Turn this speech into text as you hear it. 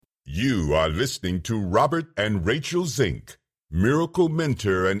You are listening to Robert and Rachel Zink, Miracle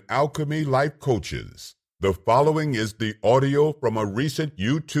Mentor and Alchemy Life Coaches. The following is the audio from a recent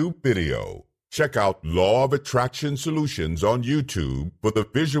YouTube video. Check out Law of Attraction Solutions on YouTube for the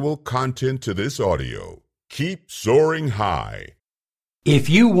visual content to this audio. Keep soaring high. If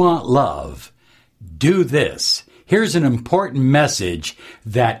you want love, do this. Here's an important message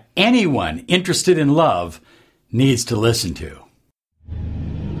that anyone interested in love needs to listen to.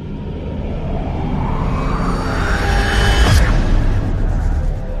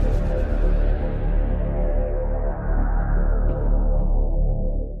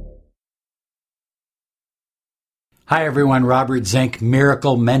 Hi everyone, Robert Zink,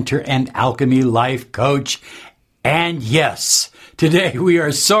 Miracle Mentor and Alchemy Life Coach. And yes, today we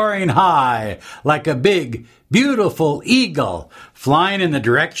are soaring high like a big, beautiful eagle, flying in the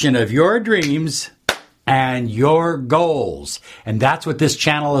direction of your dreams and your goals. And that's what this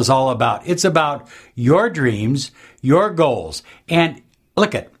channel is all about. It's about your dreams, your goals. And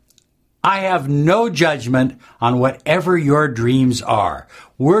look at, I have no judgment on whatever your dreams are.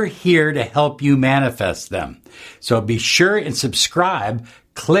 We're here to help you manifest them. So be sure and subscribe.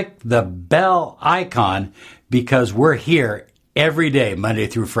 Click the bell icon because we're here every day, Monday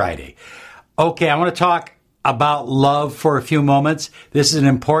through Friday. Okay, I want to talk about love for a few moments. This is an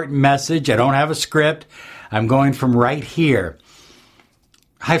important message. I don't have a script. I'm going from right here.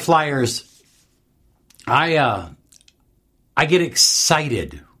 High flyers, I get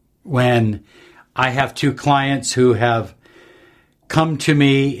excited when I have two clients who have come to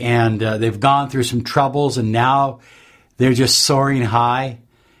me and they've gone through some troubles and now they're just soaring high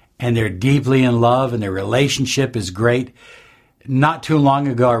and they're deeply in love and their relationship is great. Not too long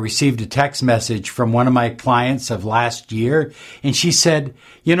ago, I received a text message from one of my clients of last year and she said,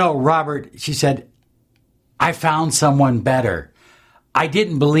 you know, Robert, she said, I found someone better. I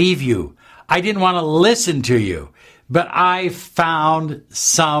didn't believe you. I didn't want to listen to you. But I found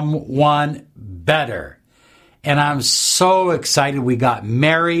someone better. And I'm so excited. We got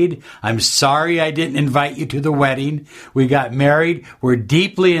married. I'm sorry I didn't invite you to the wedding. We got married. We're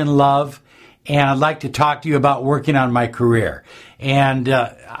deeply in love. And I'd like to talk to you about working on my career. And,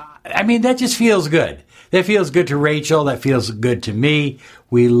 that just feels good. That feels good to Rachel. That feels good to me.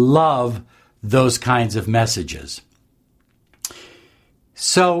 We love those kinds of messages.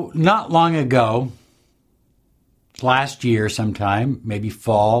 So not long ago, last year sometime, maybe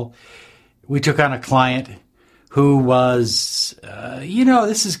fall, we took on a client who was,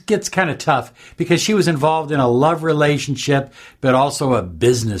 gets kind of tough because she was involved in a love relationship, but also a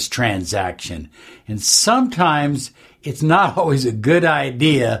business transaction. And sometimes it's not always a good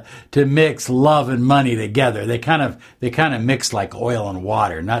idea to mix love and money together. They kind of mix like oil and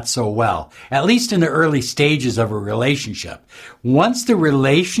water, not so well, at least in the early stages of a relationship. Once the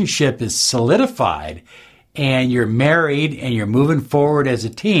relationship is solidified, and you're married and you're moving forward as a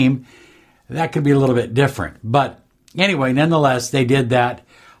team, that could be a little bit different. But anyway, nonetheless, they did that.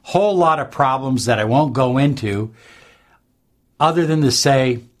 Whole lot of problems that I won't go into, other than to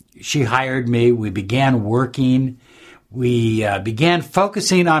say she hired me. We began working. We began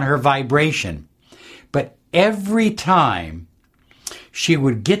focusing on her vibration. But every time she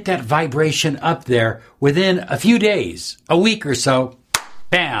would get that vibration up there, within a few days, a week or so,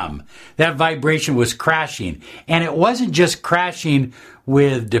 bam, that vibration was crashing. And it wasn't just crashing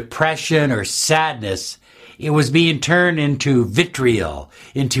with depression or sadness. It was being turned into vitriol,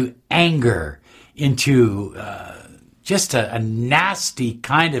 into anger, into just a nasty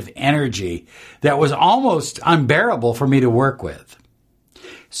kind of energy that was almost unbearable for me to work with.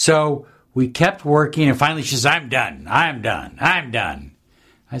 So we kept working, and finally she says, I'm done. I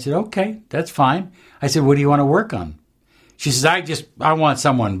said, okay, that's fine. I said, what do you want to work on? She says, I want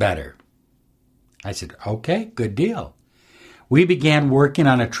someone better. I said, okay, good deal. We began working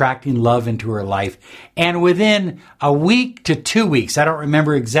on attracting love into her life. And within a week to 2 weeks, I don't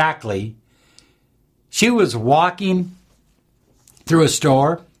remember exactly, she was walking through a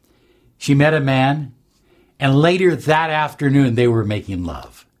store. She met a man. And later that afternoon, they were making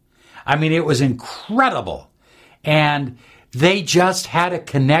love. It was incredible. And they just had a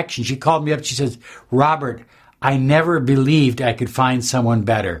connection. She called me up. She says, Robert, I never believed I could find someone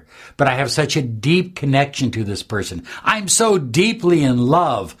better, but I have such a deep connection to this person. I'm so deeply in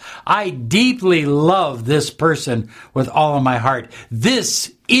love. I deeply love this person with all of my heart.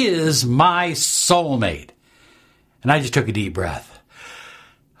 This is my soulmate. And I just took a deep breath.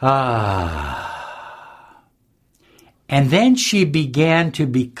 And then she began to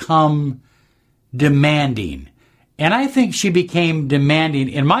become demanding. And I think she became demanding,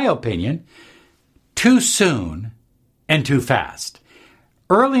 in my opinion, too soon and too fast.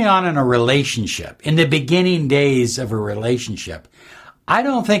 early on in a relationship, in the beginning days of a relationship, I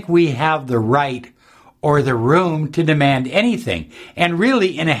don't think we have the right or the room to demand anything. And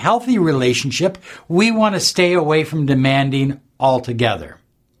really, in a healthy relationship, we want to stay away from demanding altogether.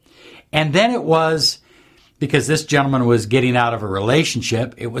 And then it was, because this gentleman was getting out of a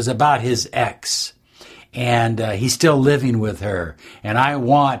relationship, it was about his ex. And he's still living with her. And I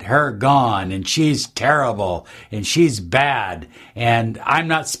want her gone. And she's terrible. And she's bad. And I'm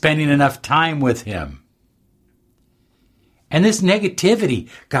not spending enough time with him. And this negativity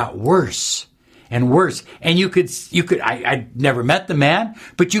got worse and worse. And I never met the man,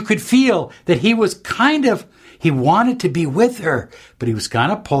 but you could feel that he was he wanted to be with her, but he was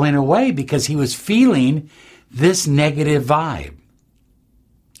kind of pulling away because he was feeling this negative vibe.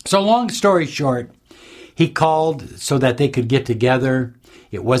 So long story short, he called so that they could get together.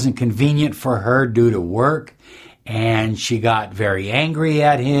 It wasn't convenient for her due to work. And she got very angry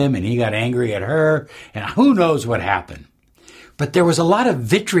at him and he got angry at her. And who knows what happened. But there was a lot of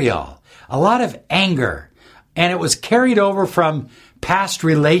vitriol, a lot of anger. And it was carried over from past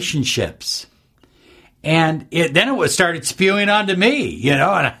relationships. And then it started spewing onto me,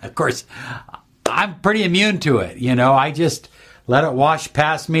 And of course, I'm pretty immune to it. I just let it wash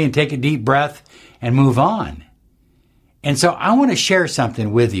past me and take a deep breath and move on. And so I want to share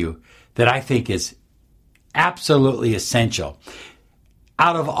something with you that I think is absolutely essential.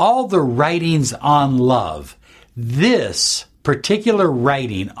 Out of all the writings on love, this particular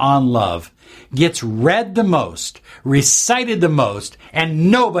writing on love gets read the most, recited the most,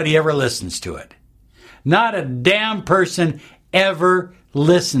 and nobody ever listens to it. Not a damn person ever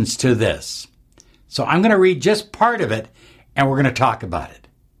listens to this. So I'm going to read just part of it, and we're going to talk about it.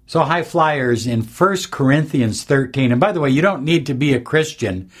 So high flyers, in 1 Corinthians 13, and by the way, you don't need to be a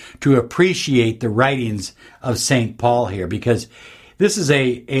Christian to appreciate the writings of St. Paul here, because this is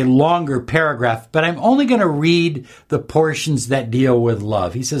a longer paragraph, but I'm only going to read the portions that deal with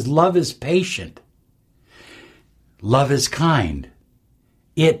love. He says, love is patient. Love is kind.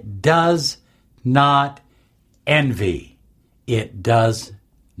 It does not envy. It does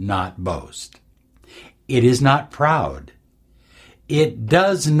not boast. It is not proud. It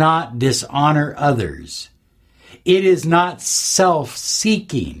does not dishonor others. It is not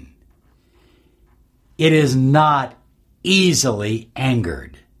self-seeking. It is not easily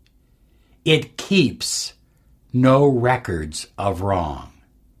angered. It keeps no records of wrong.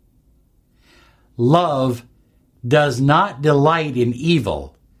 Love does not delight in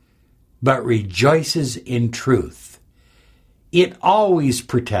evil, but rejoices in truth. It always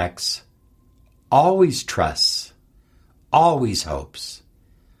protects, always trusts, always hopes,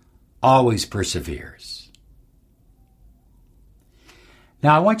 always perseveres.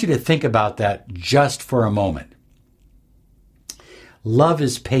 Now, I want you to think about that just for a moment. Love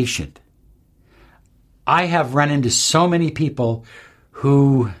is patient. I have run into so many people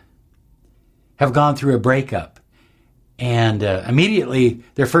who have gone through a breakup, and immediately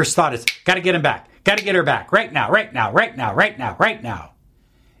their first thought is, got to get him back, got to get her back, right now, right now, right now, right now, right now.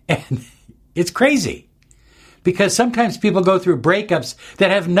 And it's crazy. Because sometimes people go through breakups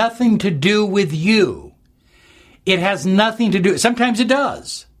that have nothing to do with you. It has nothing to do. Sometimes it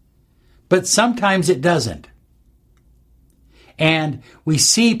does. But sometimes it doesn't. And we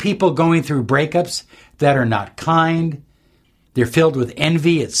see people going through breakups that are not kind. They're filled with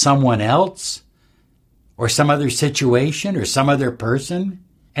envy at someone else or some other situation or some other person.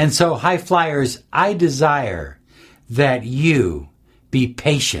 And so, high flyers, I desire that you be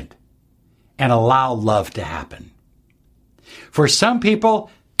patient and allow love to happen. For some people,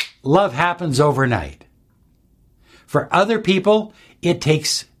 love happens overnight. For other people, it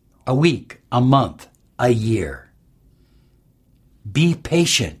takes a week, a month, a year. Be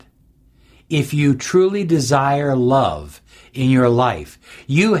patient. If you truly desire love in your life,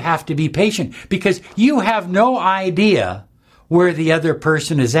 you have to be patient because you have no idea where the other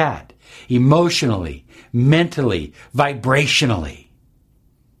person is at, emotionally, mentally, vibrationally.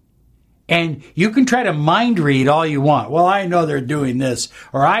 And you can try to mind read all you want. Well, I know they're doing this,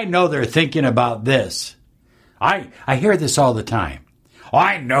 or I know they're thinking about this. I hear this all the time. Oh,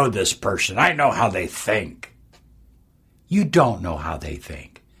 I know this person. I know how they think. You don't know how they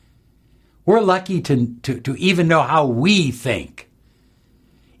think. We're lucky to even know how we think.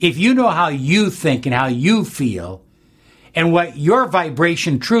 If you know how you think and how you feel and what your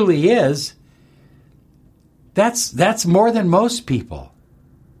vibration truly is, that's more than most people.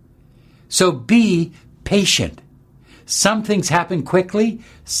 So be patient. Some things happen quickly,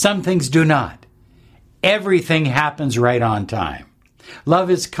 some things do not. Everything happens right on time. Love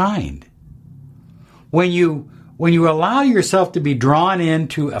is kind. When you when you allow yourself to be drawn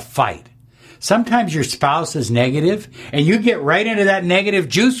into a fight, sometimes your spouse is negative and you get right into that negative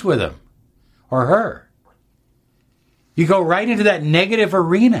juice with him or her. You go right into that negative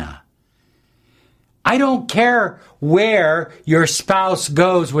arena. I don't care where your spouse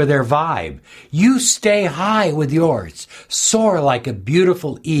goes with their vibe. You stay high with yours. Soar like a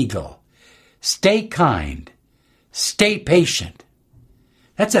beautiful eagle. Stay kind. Stay patient.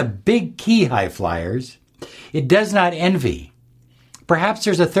 That's a big key, high flyers. It does not envy. Perhaps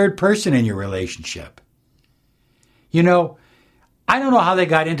there's a third person in your relationship. You know, I don't know how they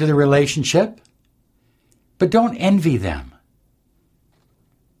got into the relationship, but don't envy them.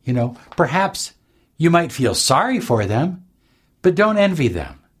 You know, perhaps you might feel sorry for them, but don't envy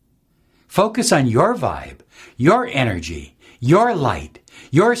them. Focus on your vibe, your energy, your light,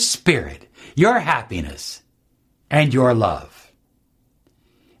 your spirit, your happiness, and your love.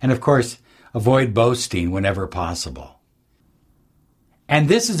 And of course, avoid boasting whenever possible. And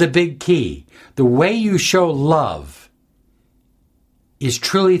this is a big key. The way you show love is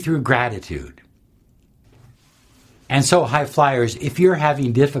truly through gratitude. And so, high flyers, if you're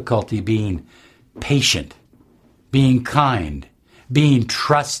having difficulty being patient, being kind, being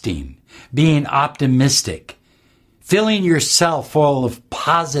trusting, being optimistic, filling yourself full of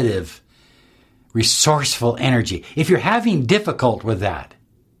positive, resourceful energy, if you're having difficulty with that,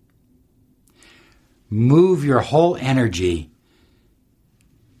 move your whole energy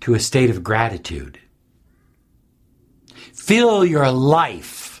to a state of gratitude. Fill your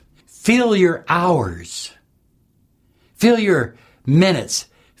life, fill your hours, fill your minutes,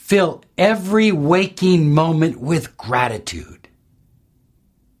 fill every waking moment with gratitude.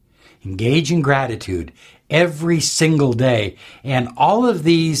 Engage in gratitude every single day, and all of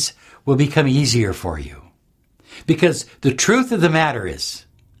these will become easier for you. Because the truth of the matter is,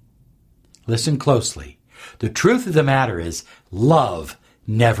 listen closely, the truth of the matter is, love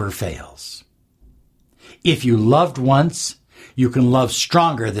never fails. If you loved once, you can love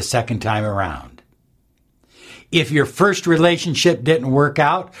stronger the second time around. If your first relationship didn't work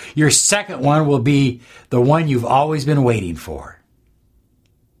out, your second one will be the one you've always been waiting for.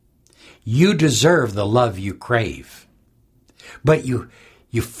 You deserve the love you crave. But you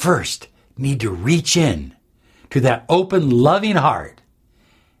first need to reach in to that open, loving heart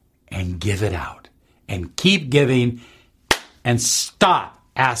and give it out. And keep giving and stop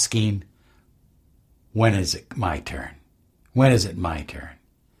asking, when is it my turn? When is it my turn?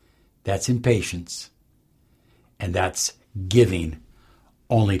 That's impatience. And that's giving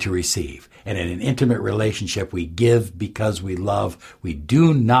only to receive. And in an intimate relationship, we give because we love. We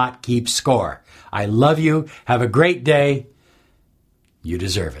do not keep score. I love you. Have a great day. You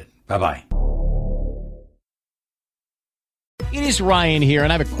deserve it. Bye-bye. It is Ryan here,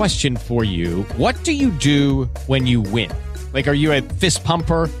 and I have a question for you. What do you do when you win? Like, are you a fist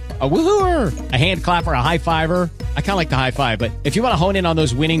pumper, a woo-hooer, a hand clapper, a high-fiver? I kind of like the high-five, but if you want to hone in on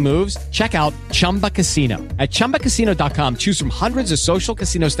those winning moves, check out Chumba Casino. At ChumbaCasino.com, choose from hundreds of social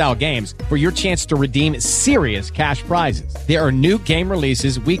casino-style games for your chance to redeem serious cash prizes. There are new game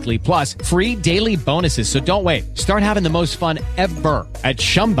releases weekly, plus free daily bonuses, so don't wait. Start having the most fun ever at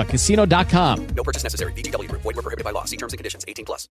ChumbaCasino.com. No purchase necessary. VGW Group. Void where prohibited by law. See terms and conditions. 18+.